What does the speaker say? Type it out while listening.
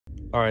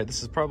All right,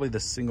 this is probably the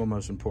single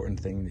most important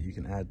thing that you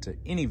can add to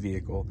any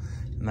vehicle,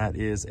 and that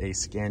is a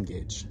scan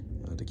gauge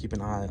to keep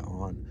an eye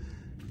on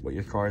what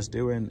your car is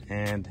doing.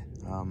 And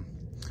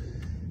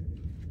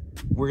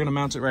we're gonna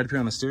mount it right up here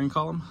on the steering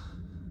column,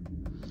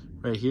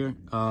 right here.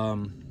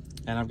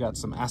 And I've got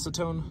some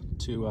acetone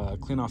to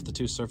clean off the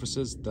two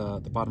surfaces,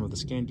 the bottom of the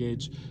scan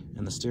gauge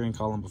and the steering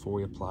column, before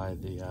we apply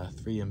the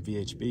 3M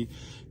VHB.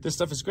 This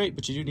stuff is great,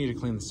 but you do need to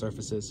clean the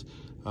surfaces.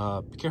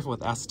 Be careful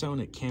with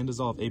acetone. It can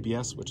dissolve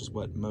ABS, which is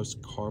what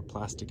most car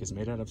plastic is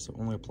made out of, so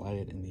only apply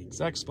it in the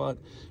exact spot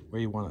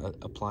where you want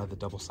to apply the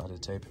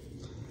double-sided tape.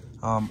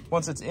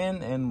 Once it's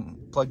in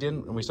and plugged in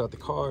and we start the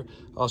car,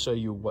 I'll show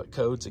you what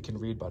codes it can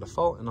read by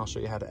default, and I'll show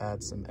you how to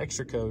add some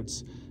extra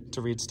codes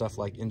to read stuff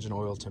like engine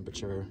oil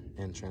temperature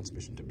and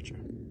transmission temperature.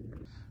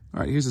 All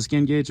right, here's the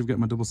scan gauge. I've got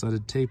my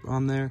double-sided tape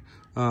on there.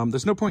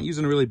 There's no point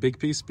using a really big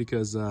piece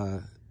because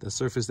the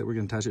surface that we're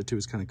going to attach it to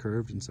is kind of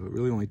curved, and so it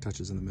really only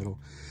touches in the middle.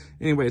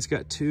 Anyway, it's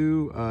got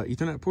two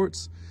Ethernet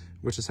ports,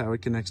 which is how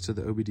it connects to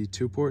the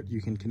OBD2 port.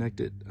 You can connect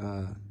it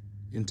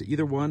into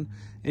either one,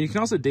 and you can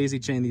also daisy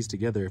chain these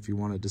together if you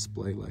want to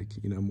display, like,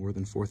 you know, more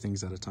than 4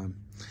 things at a time.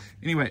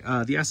 Anyway,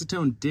 the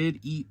acetone did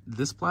eat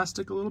this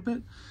plastic a little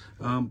bit,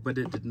 but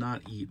it did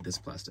not eat this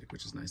plastic,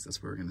 which is nice.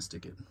 That's where we're going to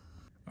stick it.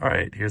 All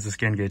right, here's the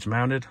scan gauge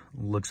mounted.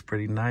 Looks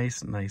pretty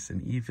nice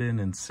and even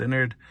and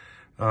centered.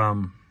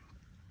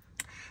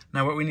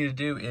 Now what we need to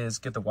do is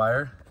get the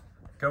wire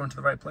going to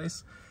the right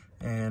place,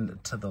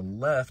 and to the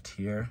left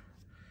here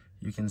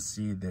you can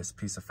see this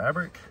piece of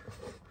fabric.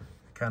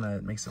 Kind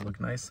of makes it look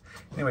nice.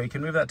 Anyway, you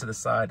can move that to the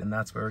side, and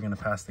that's where we're going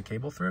to pass the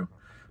cable through.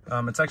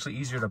 It's actually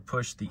easier to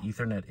push the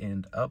Ethernet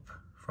end up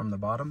from the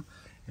bottom,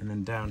 and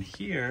then down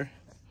here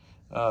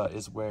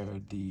is where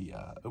the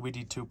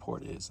OBD2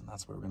 port is, and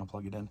that's where we're going to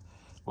plug it in.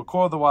 We'll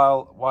coil the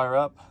wire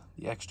up,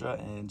 the extra,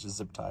 and just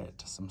zip tie it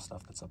to some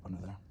stuff that's up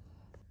under there.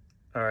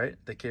 All right,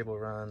 the cable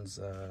runs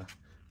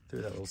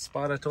through that little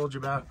spot I told you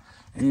about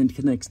and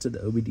connects to the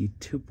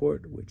OBD2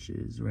 port, which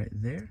is right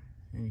there.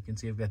 And you can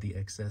see I've got the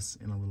excess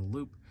in a little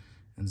loop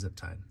and zip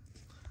tied.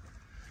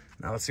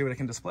 Now let's see what it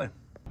can display.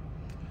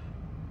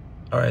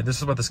 All right, this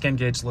is what the scan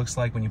gauge looks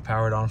like when you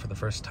power it on for the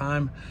first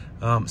time.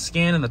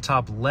 Scan in the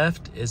top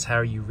left is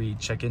how you read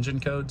check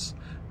engine codes.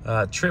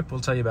 Trip will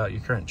tell you about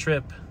your current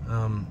trip,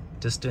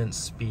 distance,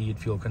 speed,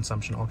 fuel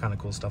consumption, all kind of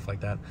cool stuff like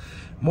that.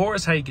 More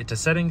is how you get to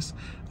settings.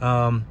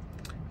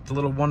 The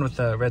little one with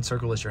the red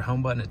circle is your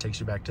home button. It takes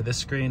you back to this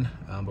screen,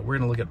 but we're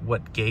gonna look at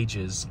what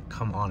gauges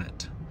come on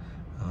it.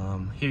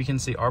 Here you can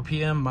see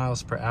RPM,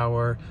 miles per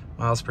hour,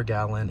 miles per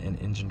gallon, and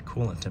engine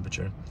coolant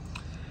temperature.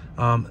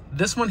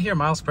 This one here,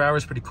 miles per hour,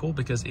 is pretty cool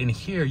because in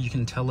here you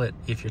can tell it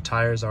if your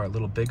tires are a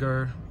little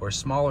bigger or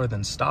smaller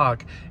than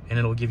stock, and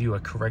it'll give you a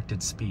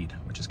corrected speed,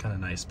 which is kind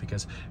of nice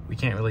because we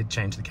can't really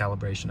change the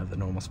calibration of the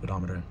normal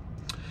speedometer.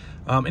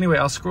 Anyway,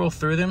 I'll scroll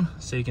through them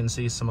so you can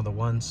see some of the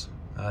ones.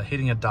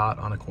 Hitting a dot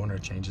on a corner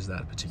changes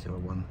that particular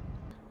one.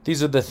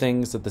 These are the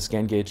things that the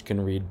scan gauge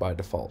can read by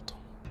default.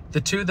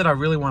 The two that I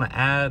really want to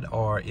add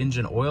are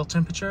engine oil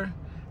temperature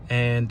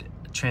and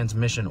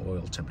transmission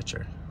oil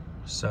temperature.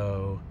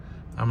 So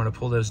I'm going to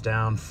pull those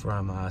down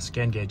from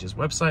Scan Gauge's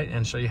website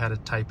and show you how to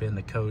type in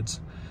the codes.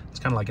 It's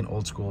kind of like an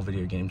old school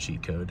video game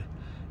cheat code,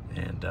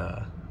 and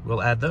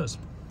we'll add those.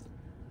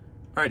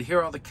 All right, here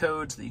are all the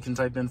codes that you can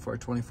type in for a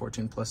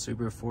 2014 Plus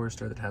Subaru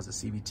Forester that has a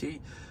CVT.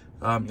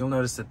 You'll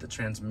notice that the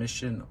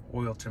transmission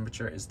oil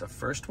temperature is the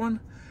first one,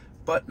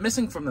 but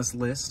missing from this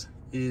list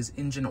is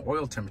engine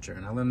oil temperature.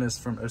 And I learned this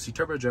from OC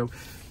Turbo Joe.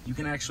 You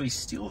can actually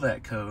steal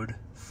that code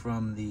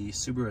from the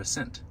Subaru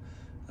Ascent.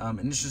 An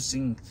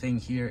interesting thing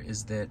here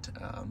is that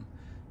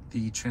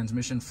the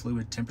transmission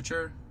fluid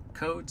temperature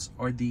codes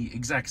are the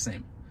exact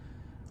same.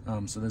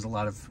 So there's a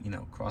lot of,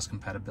 cross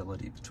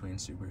compatibility between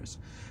Subarus.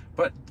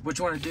 But what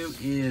you want to do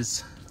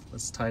is,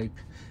 let's type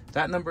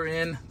that number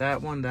in,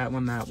 that one, that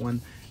one, that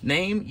one.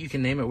 Name, you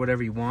can name it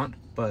whatever you want,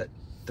 but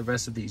the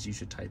rest of these you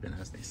should type in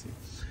as they see.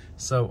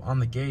 So on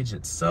the gauge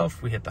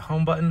itself, we hit the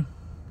home button,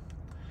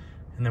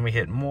 and then we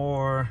hit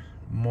more,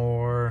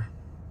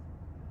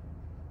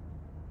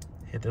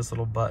 hit this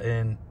little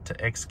button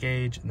to X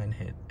gauge, and then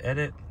hit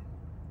edit.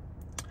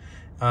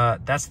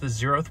 That's the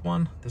 0th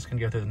one. This can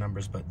go through the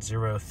numbers, but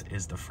 0th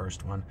is the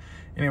first one.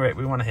 Anyway,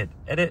 we want to hit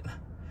edit,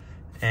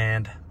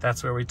 and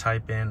that's where we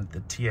type in the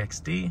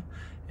TXD.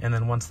 And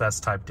then once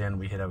that's typed in,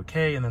 we hit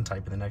OK, and then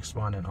type in the next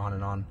one, and on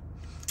and on.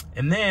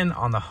 And then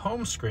on the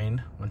home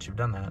screen, once you've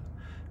done that,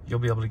 you'll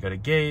be able to go to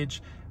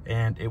gauge,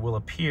 and it will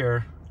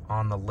appear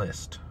on the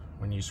list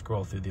when you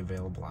scroll through the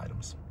available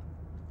items.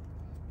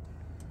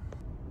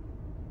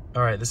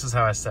 All right, this is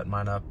how I set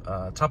mine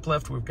up. Top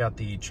left, we've got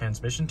the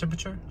transmission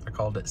temperature. I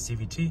called it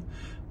CVT.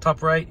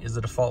 Top right is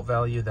the default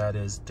value, that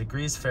is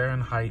degrees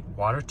Fahrenheit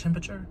water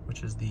temperature,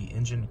 which is the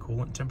engine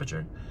coolant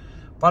temperature.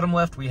 Bottom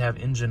left, we have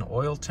engine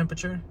oil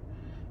temperature.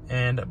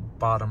 And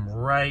bottom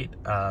right,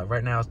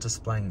 right now it's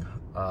displaying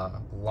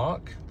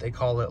lock. They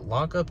call it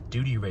lockup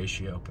duty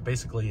ratio, but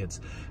basically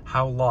it's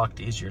how locked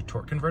is your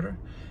torque converter.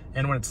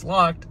 And when it's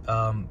locked,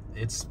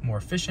 it's more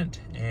efficient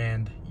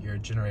and you're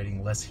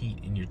generating less heat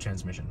in your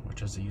transmission,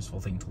 which is a useful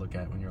thing to look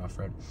at when you're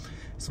off-road.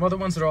 Some other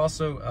ones that are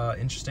also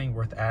interesting,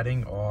 worth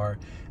adding, are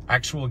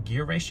actual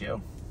gear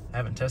ratio. I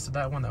haven't tested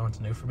that one. That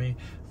one's new for me,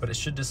 but it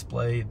should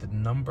display the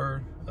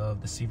number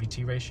of the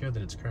CVT ratio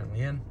that it's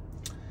currently in.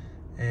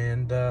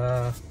 And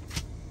let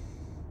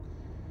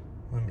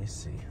me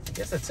see. I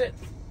guess that's it.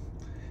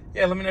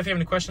 Yeah, let me know if you have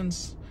any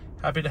questions.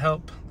 Happy to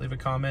help. Leave a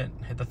comment.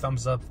 Hit the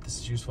thumbs up if this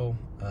is useful.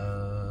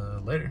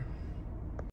 Later.